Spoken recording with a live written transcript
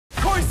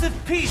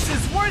if peace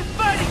is worth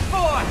fighting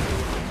for!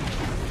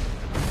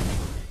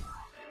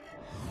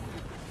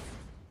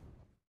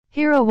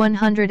 Hero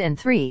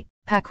 103,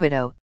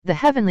 PAQUITO, the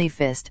Heavenly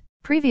Fist,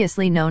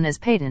 previously known as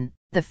Payton,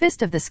 the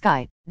Fist of the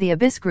Sky. The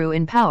abyss grew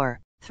in power,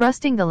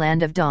 thrusting the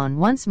land of Dawn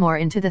once more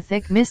into the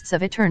thick mists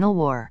of eternal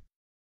war.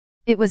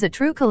 It was a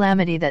true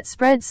calamity that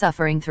spread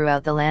suffering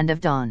throughout the land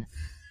of Dawn,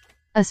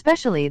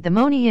 especially the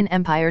Monian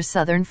Empire's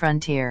southern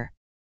frontier.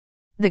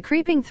 The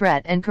creeping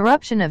threat and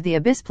corruption of the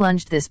abyss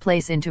plunged this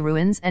place into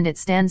ruins, and it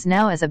stands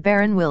now as a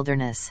barren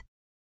wilderness.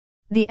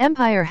 The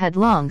Empire had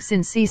long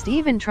since ceased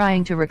even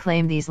trying to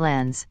reclaim these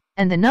lands,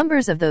 and the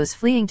numbers of those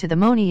fleeing to the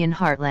Monian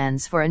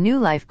heartlands for a new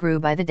life grew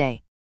by the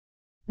day.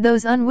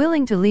 Those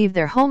unwilling to leave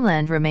their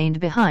homeland remained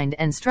behind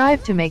and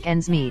strived to make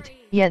ends meet,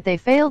 yet they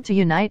failed to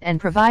unite and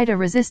provide a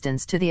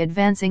resistance to the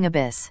advancing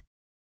abyss.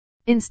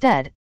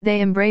 Instead,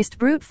 they embraced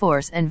brute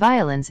force and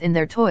violence in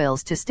their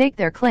toils to stake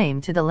their claim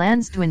to the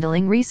land's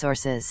dwindling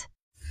resources.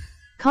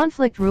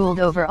 Conflict ruled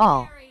over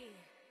all.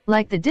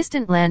 Like the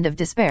distant land of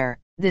despair,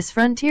 this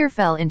frontier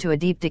fell into a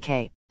deep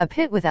decay, a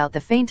pit without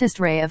the faintest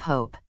ray of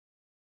hope.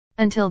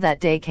 Until that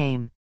day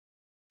came.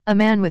 A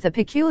man with a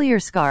peculiar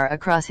scar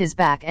across his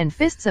back and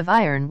fists of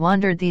iron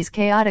wandered these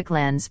chaotic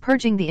lands,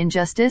 purging the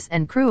injustice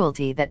and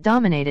cruelty that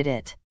dominated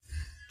it.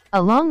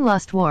 A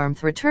long-lost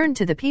warmth returned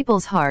to the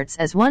people's hearts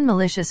as one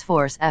malicious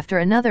force after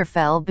another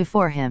fell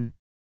before him.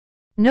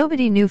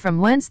 Nobody knew from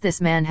whence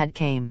this man had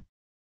came.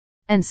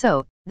 And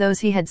so, those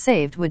he had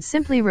saved would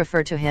simply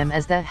refer to him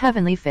as the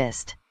Heavenly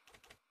Fist.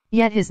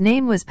 Yet his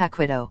name was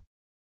PAQUITO.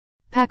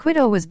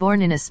 PAQUITO was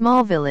born in a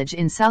small village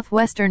in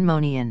southwestern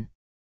Monian.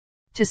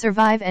 To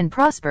survive and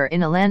prosper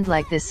in a land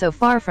like this so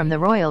far from the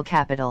royal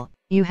capital,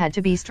 you had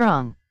to be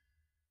strong.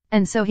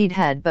 And so he'd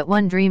had but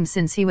one dream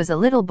since he was a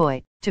little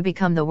boy, to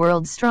become the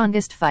world's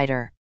strongest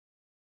fighter.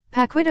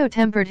 PAQUITO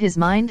tempered his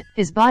mind,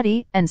 his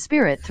body, and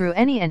spirit through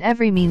any and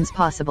every means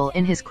possible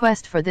in his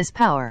quest for this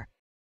power.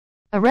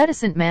 A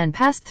reticent man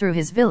passed through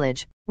his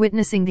village,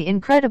 witnessing the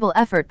incredible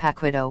effort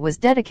PAQUITO was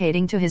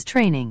dedicating to his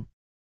training.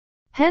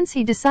 Hence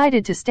he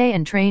decided to stay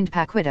and trained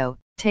PAQUITO,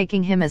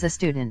 taking him as a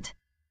student.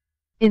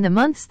 In the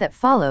months that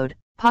followed,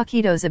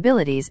 PAQUITO's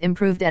abilities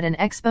improved at an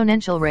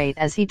exponential rate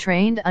as he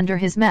trained under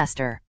his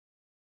master.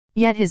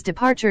 Yet his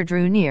departure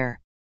drew near.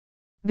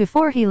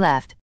 Before he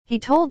left, he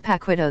told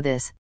PAQUITO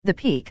this: the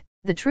peak,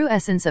 the true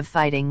essence of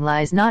fighting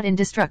lies not in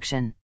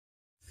destruction.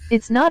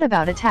 It's not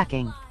about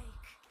attacking.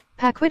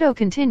 PAQUITO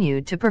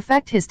continued to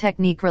perfect his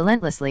technique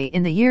relentlessly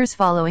in the years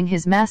following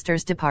his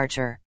master's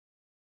departure.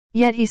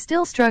 Yet he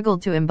still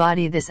struggled to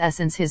embody this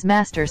essence his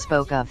master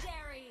spoke of.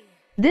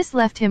 This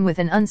left him with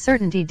an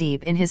uncertainty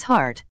deep in his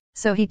heart,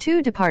 so he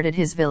too departed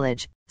his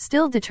village,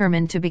 still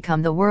determined to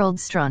become the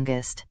world's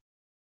strongest.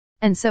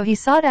 And so he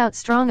sought out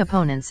strong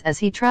opponents as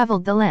he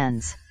traveled the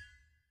lands.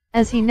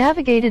 As he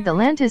navigated the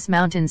Lantis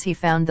Mountains, he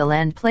found the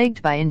land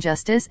plagued by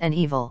injustice and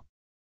evil.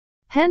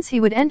 Hence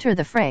he would enter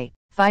the fray,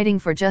 fighting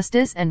for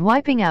justice and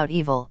wiping out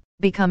evil,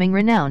 becoming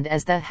renowned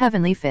as the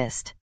Heavenly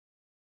Fist.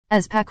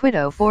 As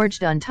PAQUITO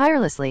forged on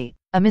tirelessly,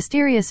 a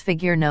mysterious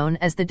figure known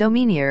as the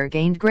Domineer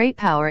gained great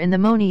power in the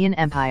Monian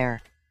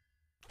Empire.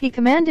 He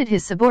commanded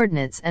his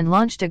subordinates and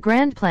launched a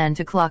grand plan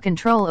to claw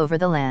control over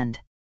the land.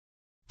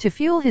 To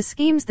fuel his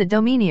schemes, the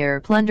Domineer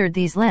plundered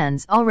these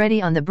lands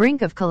already on the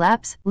brink of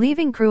collapse,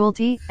 leaving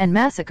cruelty and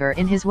massacre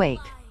in his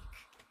wake.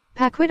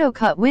 PAQUITO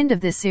caught wind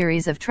of this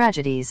series of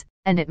tragedies,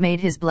 and it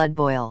made his blood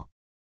boil.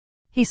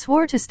 He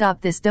swore to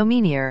stop this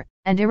Domineer,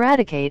 and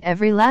eradicate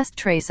every last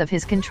trace of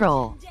his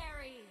control.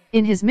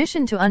 In his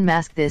mission to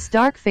unmask this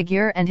dark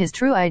figure and his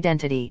true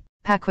identity,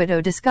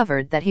 PAQUITO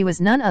discovered that he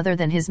was none other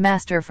than his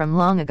master from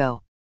long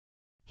ago.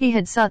 He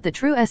had sought the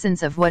true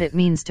essence of what it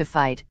means to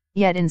fight,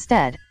 yet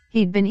instead,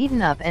 he'd been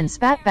eaten up and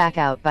spat back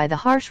out by the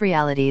harsh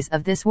realities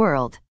of this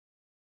world.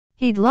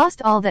 He'd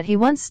lost all that he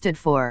once stood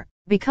for,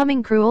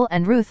 becoming cruel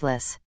and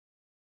ruthless.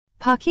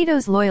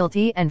 PAQUITO's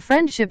loyalty and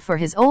friendship for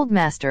his old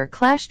master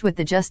clashed with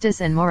the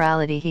justice and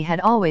morality he had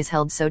always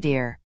held so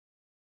dear.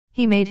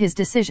 He made his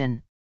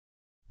decision.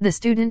 The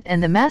student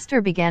and the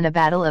master began a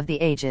battle of the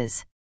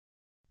ages.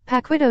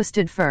 PAQUITO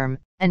stood firm,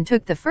 and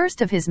took the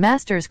first of his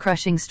master's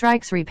crushing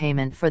strikes,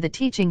 repayment for the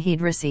teaching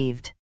he'd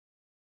received.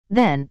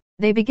 Then,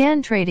 they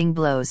began trading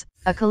blows,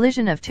 a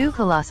collision of two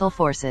colossal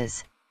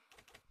forces.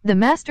 The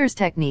master's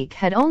technique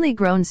had only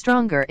grown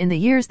stronger in the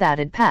years that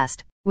had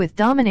passed, with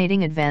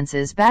dominating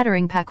advances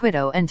battering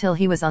PAQUITO until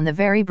he was on the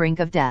very brink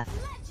of death.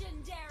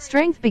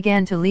 Strength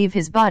began to leave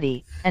his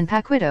body, and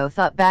PAQUITO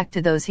thought back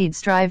to those he'd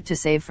strived to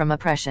save from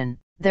oppression,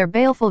 their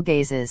baleful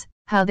gazes,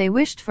 how they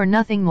wished for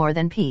nothing more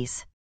than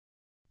peace.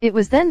 It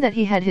was then that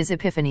he had his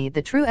epiphany: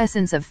 the true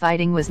essence of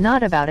fighting was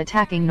not about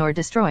attacking nor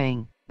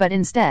destroying, but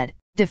instead,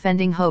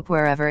 defending hope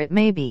wherever it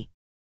may be.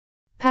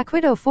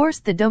 PAQUITO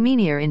forced the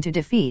Domineer into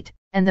defeat,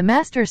 and the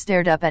master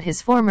stared up at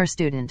his former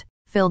student,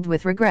 filled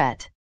with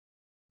regret.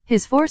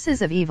 His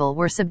forces of evil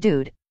were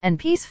subdued, and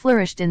peace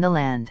flourished in the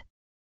land.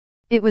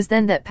 It was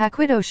then that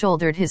PAQUITO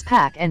shouldered his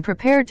pack and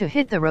prepared to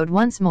hit the road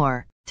once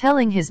more,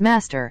 telling his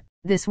master,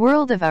 "This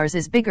world of ours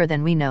is bigger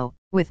than we know,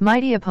 with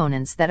mighty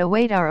opponents that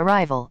await our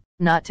arrival,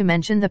 not to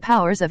mention the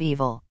powers of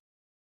evil.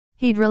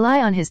 He'd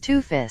rely on his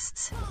two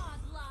fists.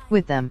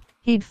 With them,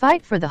 he'd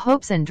fight for the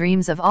hopes and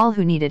dreams of all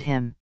who needed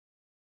him.